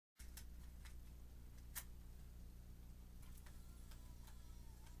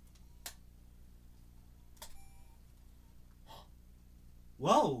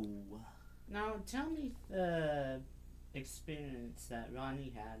Whoa! Now tell me the experience that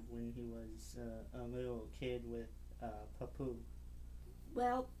Ronnie had when he was a little kid with Papou.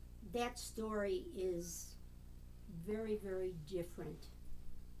 Well, that story is very, very different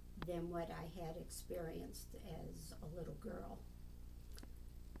than what I had experienced as a little girl.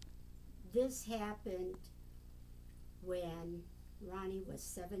 This happened when Ronnie was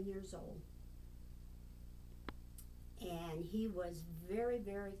 7 years old, and he was very,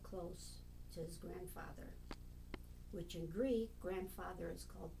 very close to his grandfather, which in Greek, grandfather is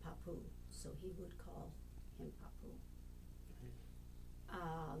called Papou, so he would call him Papou.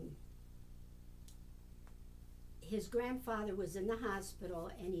 His grandfather was in the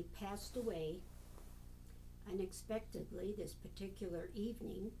hospital and he passed away unexpectedly this particular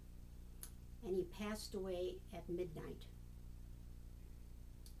evening, and he passed away at midnight.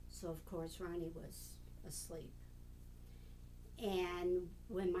 So, of course, Ronnie was asleep. And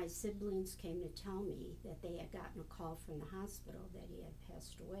when my siblings came to tell me that they had gotten a call from the hospital that he had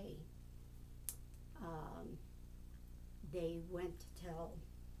passed away, they went to tell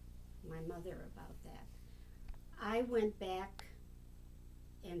my mother about that. I went back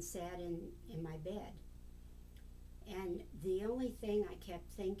and sat in my bed. And the only thing I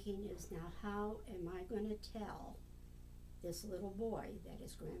kept thinking is, now how am I going to tell this little boy that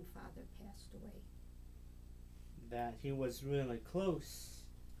his grandfather passed away? That he was really close.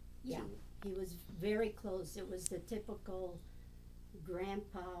 Yeah, he was very close. It was the typical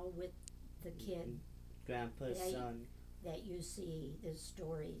grandpa with the kid. Grandpa's son. That you see the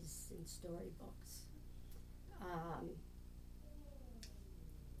stories in storybooks.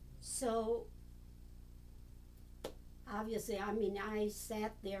 So obviously, I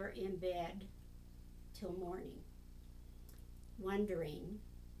sat there in bed till morning, wondering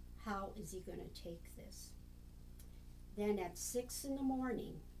how is he going to take this. Then at 6 in the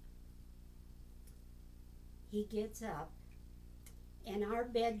morning, he gets up, and our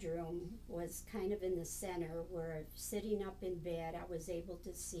bedroom was kind of in the center where, sitting up in bed, I was able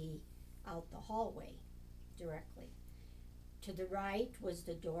to see out the hallway directly. To the right was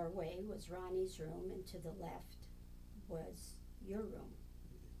the doorway, was Ronnie's room, and to the left was your room.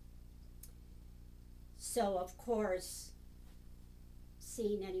 So, of course,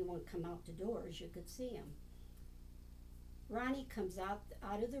 seeing anyone come out the doors, you could see him. Ronnie comes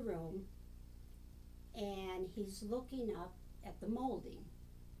out of the room, and he's looking up at the molding.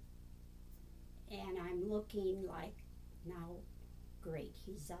 And I'm looking like, now, great,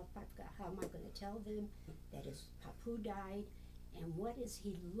 he's up. How am I going to tell them that his Papou died? And what is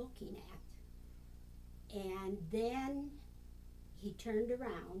he looking at? And then he turned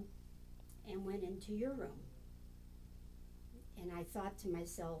around and went into your room. And I thought to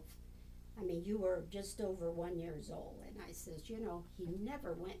myself, you were just over 1 year old. And I says, he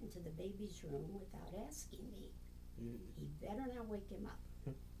never went into the baby's room without asking me. He better not wake him up.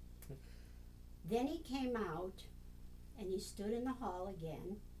 Then he came out, and he stood in the hall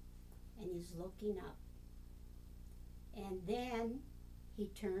again, and he's looking up. And then he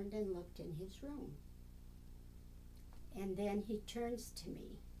turned and looked in his room. And then he turns to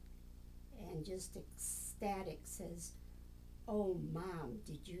me and just ecstatic says, "Oh, Mom,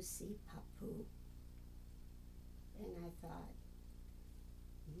 did you see Papou?" And I thought,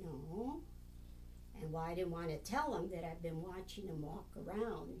 no. And I didn't want to tell him that I'd been watching him walk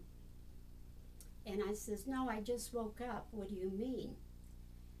around. And I says, "No, I just woke up. What do you mean?"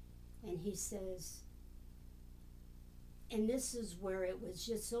 And he says, and this is where it was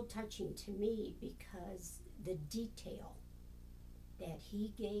just so touching to me, because the detail that he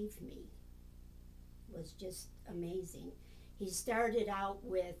gave me was just amazing. He started out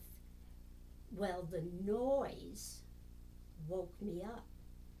with, well, the noise woke me up.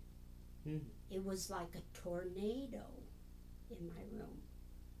 It was like a tornado in my room.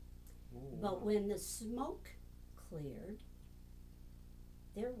 But when the smoke cleared,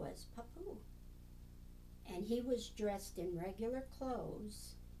 there was Papou. And he was dressed in regular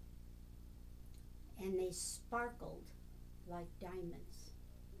clothes, and they sparkled like diamonds.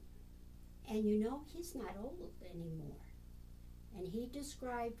 And he's not old anymore. And he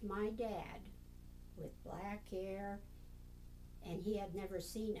described my dad with black hair, and he had never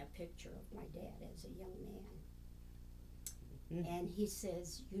seen a picture of my dad as a young man. And he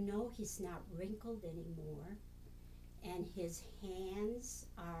says, he's not wrinkled anymore, and his hands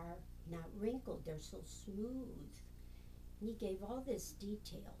are not wrinkled, they're so smooth. And he gave all this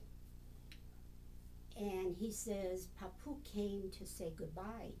detail. And he says, Papou came to say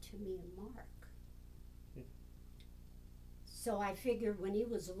goodbye to me and Mark. So I figured when he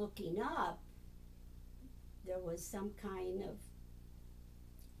was looking up, there was some kind of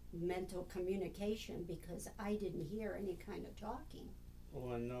mental communication because I didn't hear any kind of talking.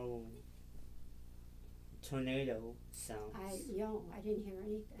 Or no tornado sounds. I didn't hear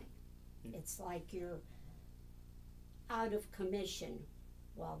anything. It's like you're out of commission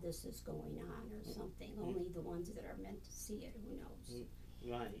while this is going on or something. Only the ones that are meant to see it, who knows.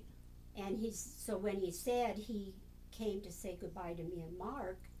 Right. And so when he said he came to say goodbye to me and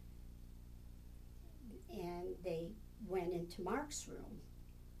Mark, and they went into Mark's room.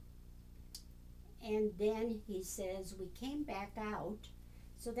 And then he says, we came back out,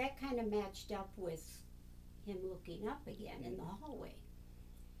 so that kind of matched up with him looking up again in the hallway.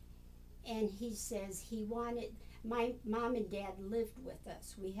 And he says he wanted, my mom and dad lived with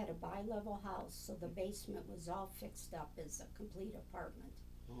us. We had a bi-level house, so the basement was all fixed up as a complete apartment.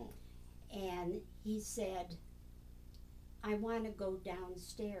 Oh. And he said, I want to go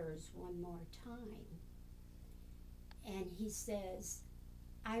downstairs one more time. And he says,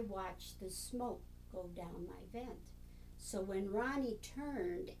 I watched the smoke go down my vent. So when Ronnie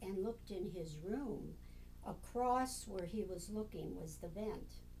turned and looked in his room, across where he was looking was the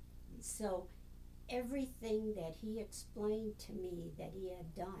vent. So everything that he explained to me that he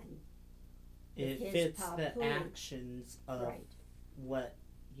had done, it fits the actions of what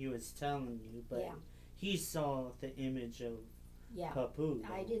he was telling you, but he saw the image of Papou.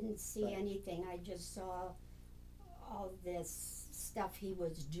 I didn't see anything. I just saw all this stuff he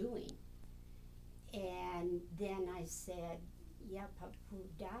was doing. And then I said, yeah, Papou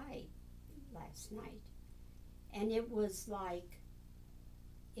died last night. And it was like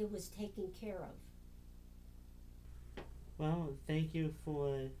it was taken care of. Well, thank you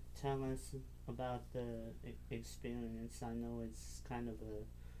for telling us about the experience. I know it's kind of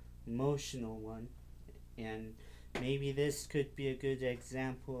a emotional one, and maybe this could be a good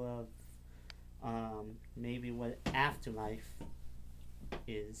example of maybe what afterlife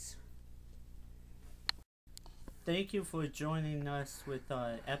is. Thank you for joining us with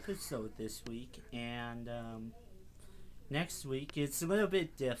our episode this week, and next week it's a little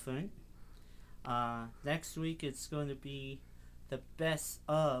bit different. Next week it's going to be the best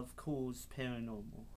of Culz Paranormal.